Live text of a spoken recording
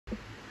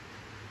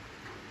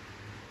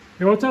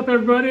Hey, what's up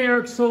everybody?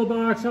 Eric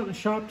Soulbox out in the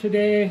shop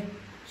today.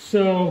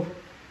 So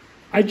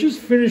I just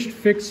finished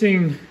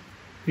fixing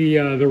the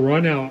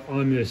run out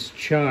on this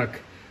chuck.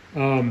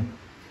 I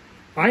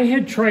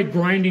had tried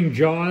grinding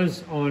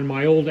jaws on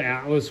my old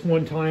Atlas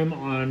one time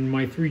on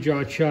my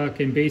 3-jaw chuck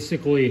and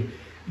basically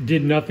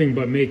did nothing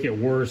but make it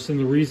worse. And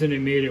the reason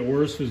it made it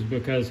worse was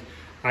because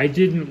I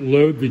didn't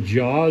load the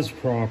jaws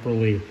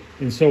properly.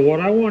 And so what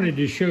I wanted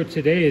to show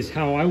today is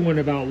how I went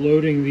about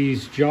loading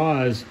these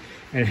jaws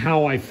and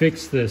how I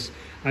fixed this.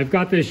 I've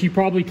got this, you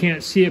probably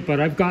can't see it, but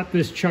I've got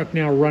this chuck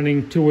now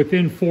running to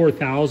within 4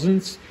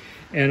 thousandths.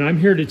 And I'm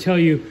here to tell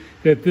you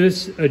that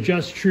this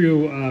Adjust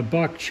True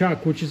buck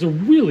chuck, which is a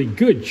really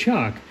good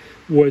chuck,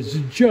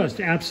 was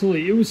just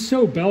absolutely, it was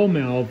so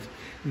bell-mouthed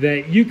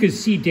that you could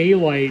see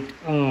daylight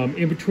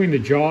in between the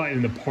jaw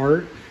and the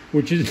part,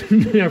 which is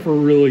never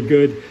really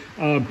good.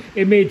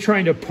 It made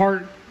trying to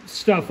part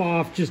stuff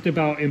off just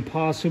about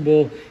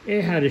impossible.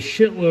 It had a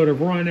shitload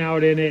of run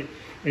out in it.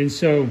 And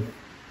so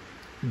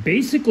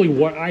basically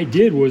what I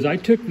did was I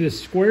took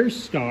this square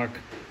stock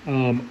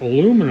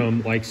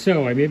aluminum like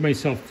so. I made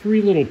myself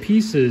 3 little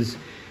pieces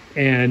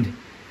and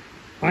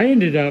I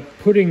ended up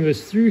putting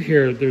this through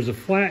here. There's a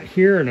flat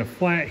here and a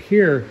flat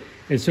here.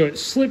 And so it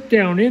slipped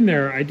down in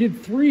there. I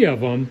did 3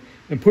 of them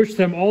and pushed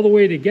them all the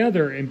way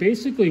together. And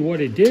basically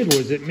what it did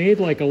was it made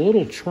like a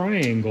little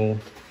triangle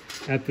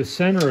at the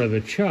center of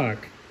the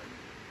chuck.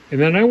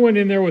 And then I went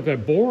in there with a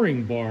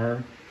boring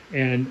bar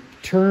and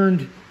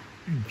turned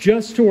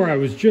just to where I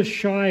was just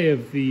shy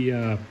of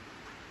the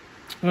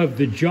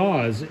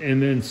jaws,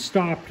 and then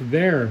stopped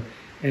there,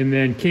 and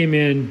then came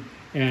in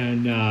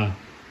and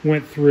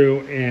went through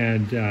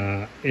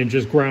and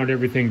just ground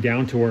everything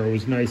down to where it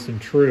was nice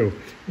and true.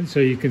 And so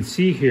you can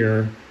see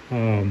here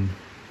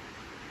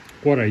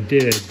what I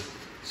did.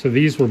 So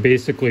these were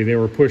basically, they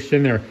were pushed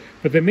in there.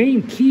 But the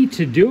main key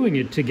to doing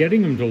it, to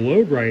getting them to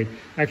load right,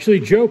 actually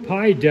Joe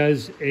Pye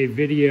does a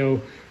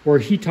video where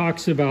he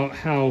talks about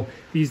how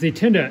these, they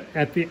tend to,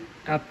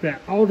 at the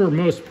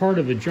outermost part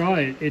of the jaw,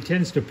 it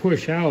tends to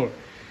push out.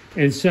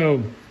 And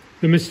so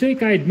the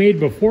mistake I had made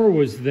before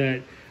was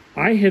that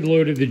I had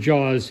loaded the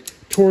jaws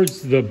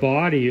towards the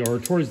body or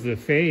towards the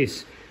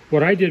face.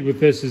 What I did with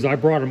this is I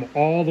brought them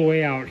all the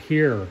way out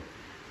here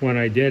when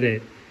I did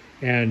it.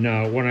 And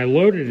when I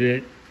loaded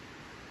it,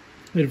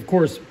 it of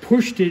course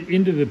pushed it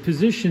into the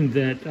position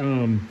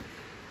that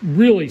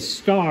really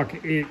stock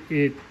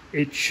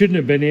it shouldn't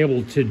have been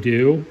able to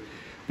do.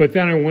 But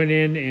then I went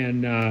in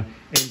and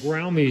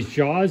ground these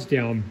jaws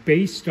down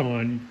based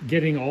on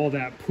getting all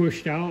that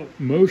pushed out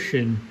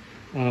motion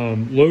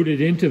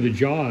loaded into the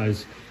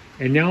jaws.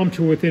 And now I'm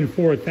to within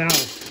 4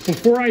 thousandths.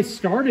 Before I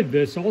started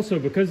this also,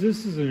 because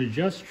this is an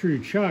Adjust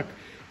True chuck,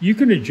 you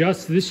can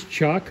adjust this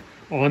chuck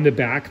on the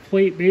back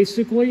plate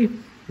basically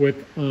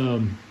with,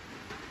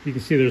 you can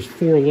see there's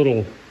 4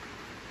 little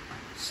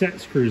set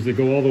screws that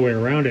go all the way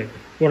around it.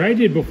 What I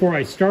did before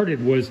I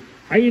started was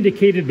I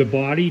indicated the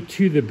body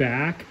to the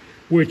back,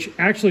 which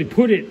actually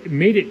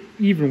made it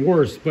even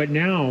worse. But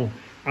now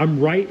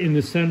I'm right in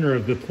the center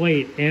of the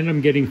plate and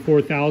I'm getting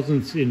 4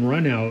 thousandths in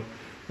run out.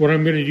 What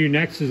I'm gonna do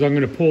next is I'm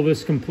gonna pull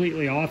this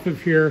completely off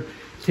of here,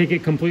 take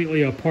it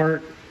completely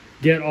apart,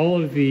 get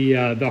all of the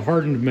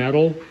hardened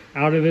metal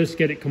out of this,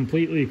 get it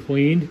completely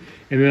cleaned,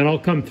 and then I'll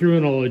come through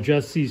and I'll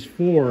adjust these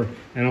 4,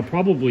 and I'll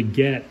probably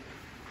get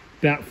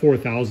that 4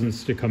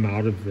 thousandths to come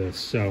out of this.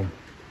 So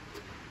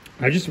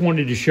I just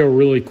wanted to show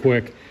really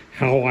quick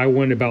how I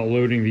went about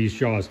loading these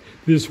jaws.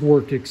 This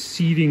worked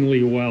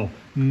exceedingly well,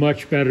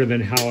 much better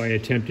than how I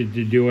attempted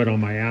to do it on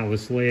my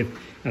Atlas lathe,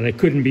 and I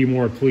couldn't be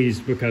more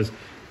pleased because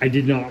I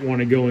did not want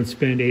to go and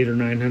spend $800 or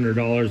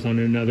 $900 on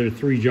another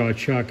 3-jaw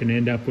chuck and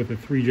end up with a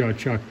 3-jaw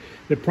chuck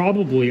that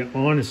probably,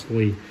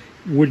 honestly,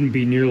 wouldn't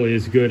be nearly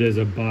as good as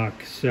a buck.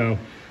 So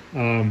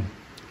I'm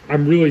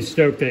really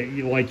stoked that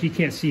you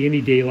can't see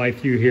any daylight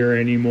through here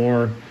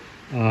anymore.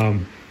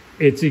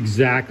 It's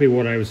exactly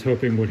what I was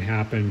hoping would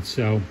happen.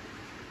 So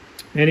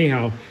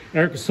anyhow,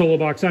 Eric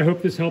Soulbox, I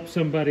hope this helps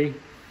somebody.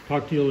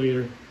 Talk to you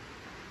later.